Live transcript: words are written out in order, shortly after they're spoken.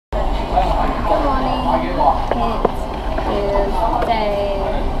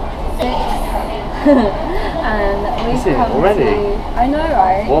And we've come already? I know,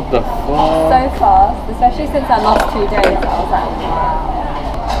 right? What the fuck? So fast, especially since I lost 2 days. I was like,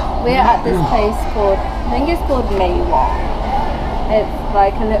 wow. We're at this place called, I think it's called Maywalk. It's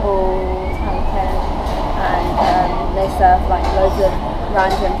like a little town, and they serve like loads of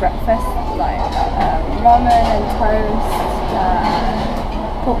random breakfast, like ramen and toast,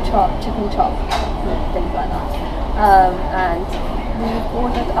 pork chop, chicken chop, things like that. And we've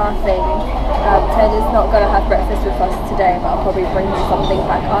ordered our thing. Ted is not going to have breakfast with us today, but I'll probably bring something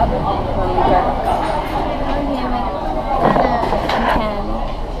back up when we go back up. I'm here with Anna and Ken,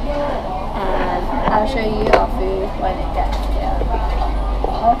 and I'll show you our food when it gets here.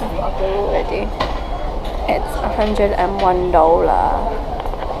 I'll just order already. It's $101.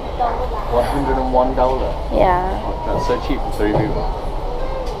 $101? Yeah. That's so cheap for 3 people.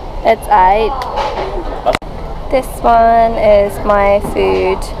 It's 8. This one is my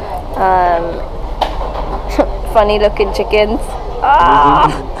food. Funny looking chickens.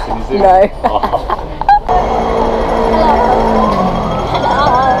 Ah! No.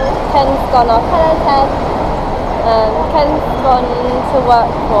 Ken's gone off. Hello, Ken. Ken's gone to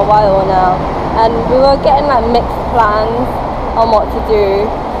work for a while now, and we were getting like mixed plans on what to do.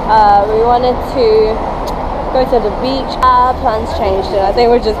 We wanted to go to the beach. Our plans changed, and I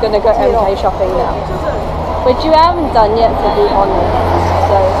think we're just going to go MK shopping now, which you haven't done yet, to be honest,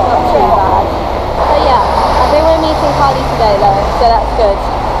 so it's not too bad. But yeah, I think we're meeting Carlie today though, so that's good.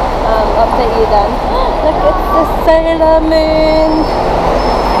 Update you then. Look at the solar moon.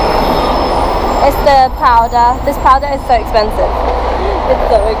 It's the powder. This powder is so expensive. It's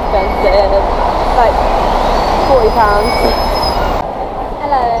so expensive. It's like £40.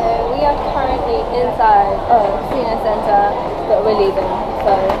 Hello, we are currently inside Casino Centre, but we're leaving.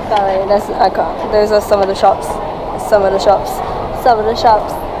 So sorry, I can't. Those are some of the shops. Some of the shops.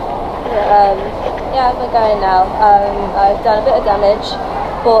 Yeah, we're going now. I've done a bit of damage,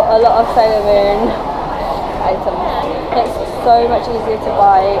 bought a lot of Sailor Moon items. It's so much easier to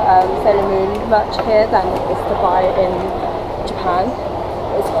buy Sailor Moon merch here than it is to buy in Japan.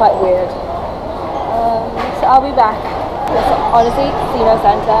 It's quite weird. So I'll be back. Honestly, Casino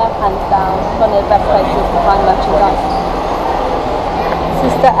Centre, hands down, one of the best places to find merchandise.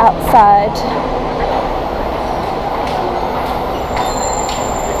 This is the outside.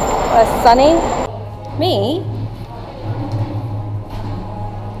 It's sunny. Me?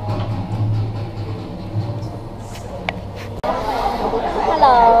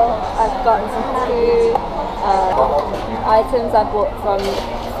 Hello. I've gotten some food, items I bought from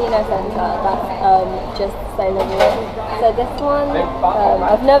Casino Centre. That's just Sailor Moon. So this one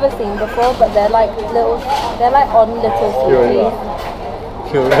I've never seen before, but they're like on little sweeties.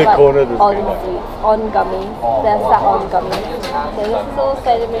 You're in the corner of the screen. On gummies. They're sat on gummies. So this is all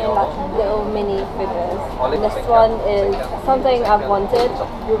Sailor Moon, like little mini figures. And this one is something I've wanted,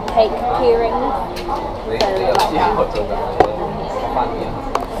 cake keyrings.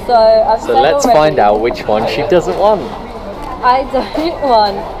 So let's find out which one she doesn't want. I don't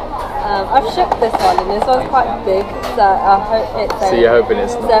want. I've shook this one, and this one's quite big, so I hope it's. So you're hoping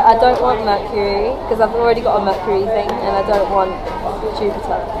it's. So I don't want Mercury because I've already got a Mercury thing, and I don't want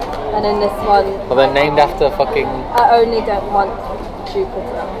Jupiter. And then this one. Well, they're named after fucking. I only don't want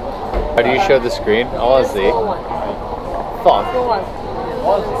Jupiter. How do you show the screen? I want to see. Fuck.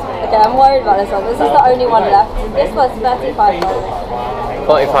 Okay, I'm worried about this one. This is the only one left. This was $35.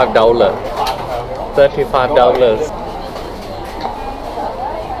 $35. $35.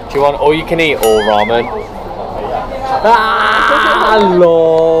 Do you want all you can eat or ramen? Ah,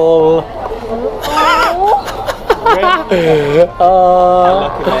 lol.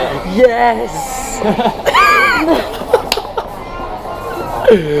 Yes.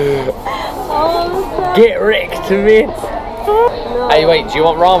 Get wrecked, mate. No. Hey, wait, do you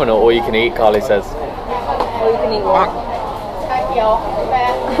want ramen or all you can eat? Carlie says. All you can eat what?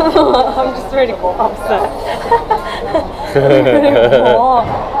 I'm just really upset.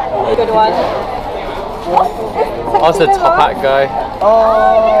 Good one. Oh, it's the top hat guy.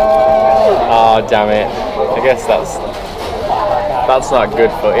 Oh, damn it. I guess that's not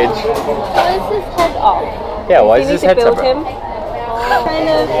good footage. Why is his head off? Yeah, why is his head off? Him? Kind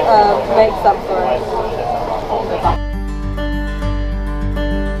of makes up for it.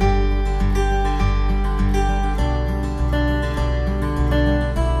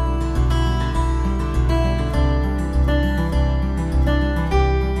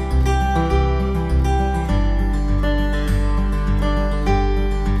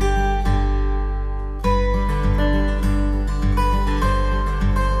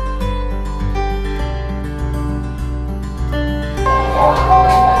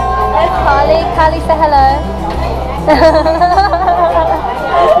 Carlie, say hello.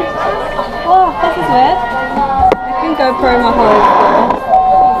 Oh, this is weird. I can GoPro my whole experience.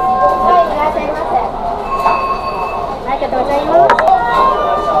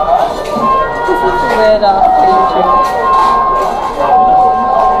 This is weird after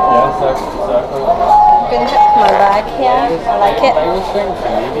I'm going to check my bag here. I like it.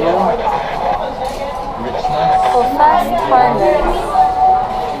 For first timers,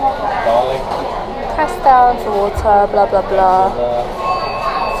 press down to water, blah blah blah.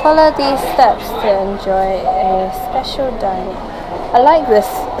 Follow these steps to enjoy a special dining. I like this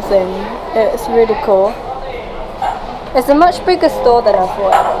thing. It's really cool. It's a much bigger store than I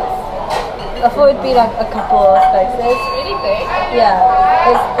thought it was. I thought it'd be like a couple of spaces. Really big? Yeah,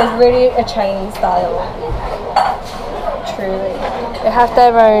 it's really a chain style. Truly. They have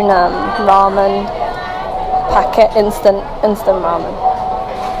their own ramen packet, instant ramen.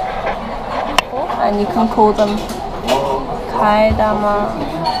 And you can call them kaidama.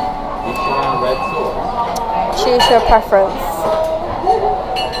 Choose your preference.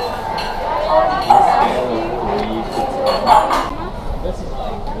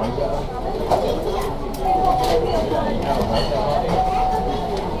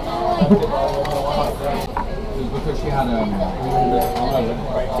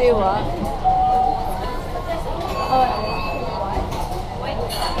 Do what?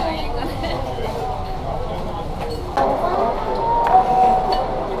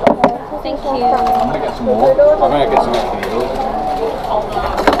 Thank you. I'm gonna get some more. I'm gonna get some extra noodles.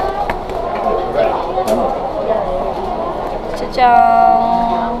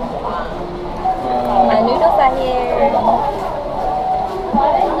 Cha-chang! My noodles are here.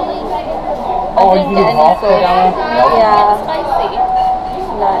 Oh, I you didn't can get do any half day down there? Yeah. Spicy.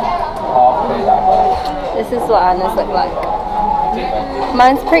 No. Half day that way. This is what Anna's look like.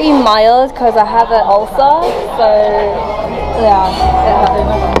 Mine's pretty mild because I have an ulcer, so yeah.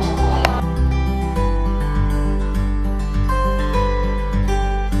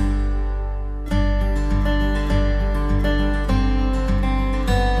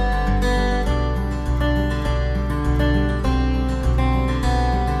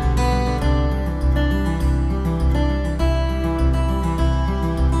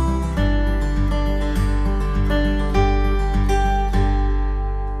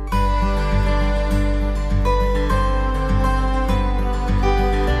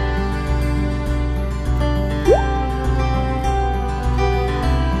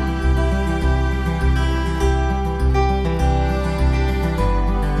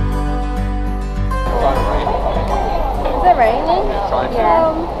 Is it raining?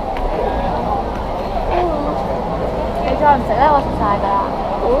 Yeah.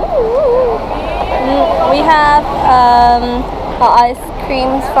 We have our ice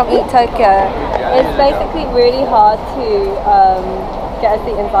creams from Eat Tokyo. It's basically really hard to get a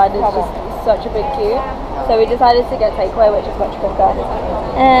seat inside. It's just such a big queue. So we decided to get takeaway, which is much quicker.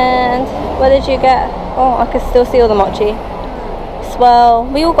 And what did you get? Oh, I can still see all the mochi. Swirl.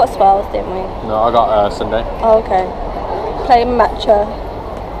 We all got swirls, didn't we? No, I got Sunday. Oh, okay. Plain matcha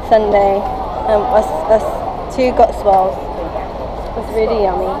sundae. Us two got swirls. It was really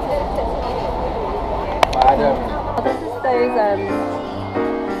yummy. This is those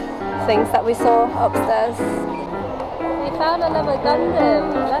things that we saw upstairs. We found another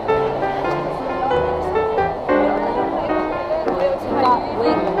Gundam. Look.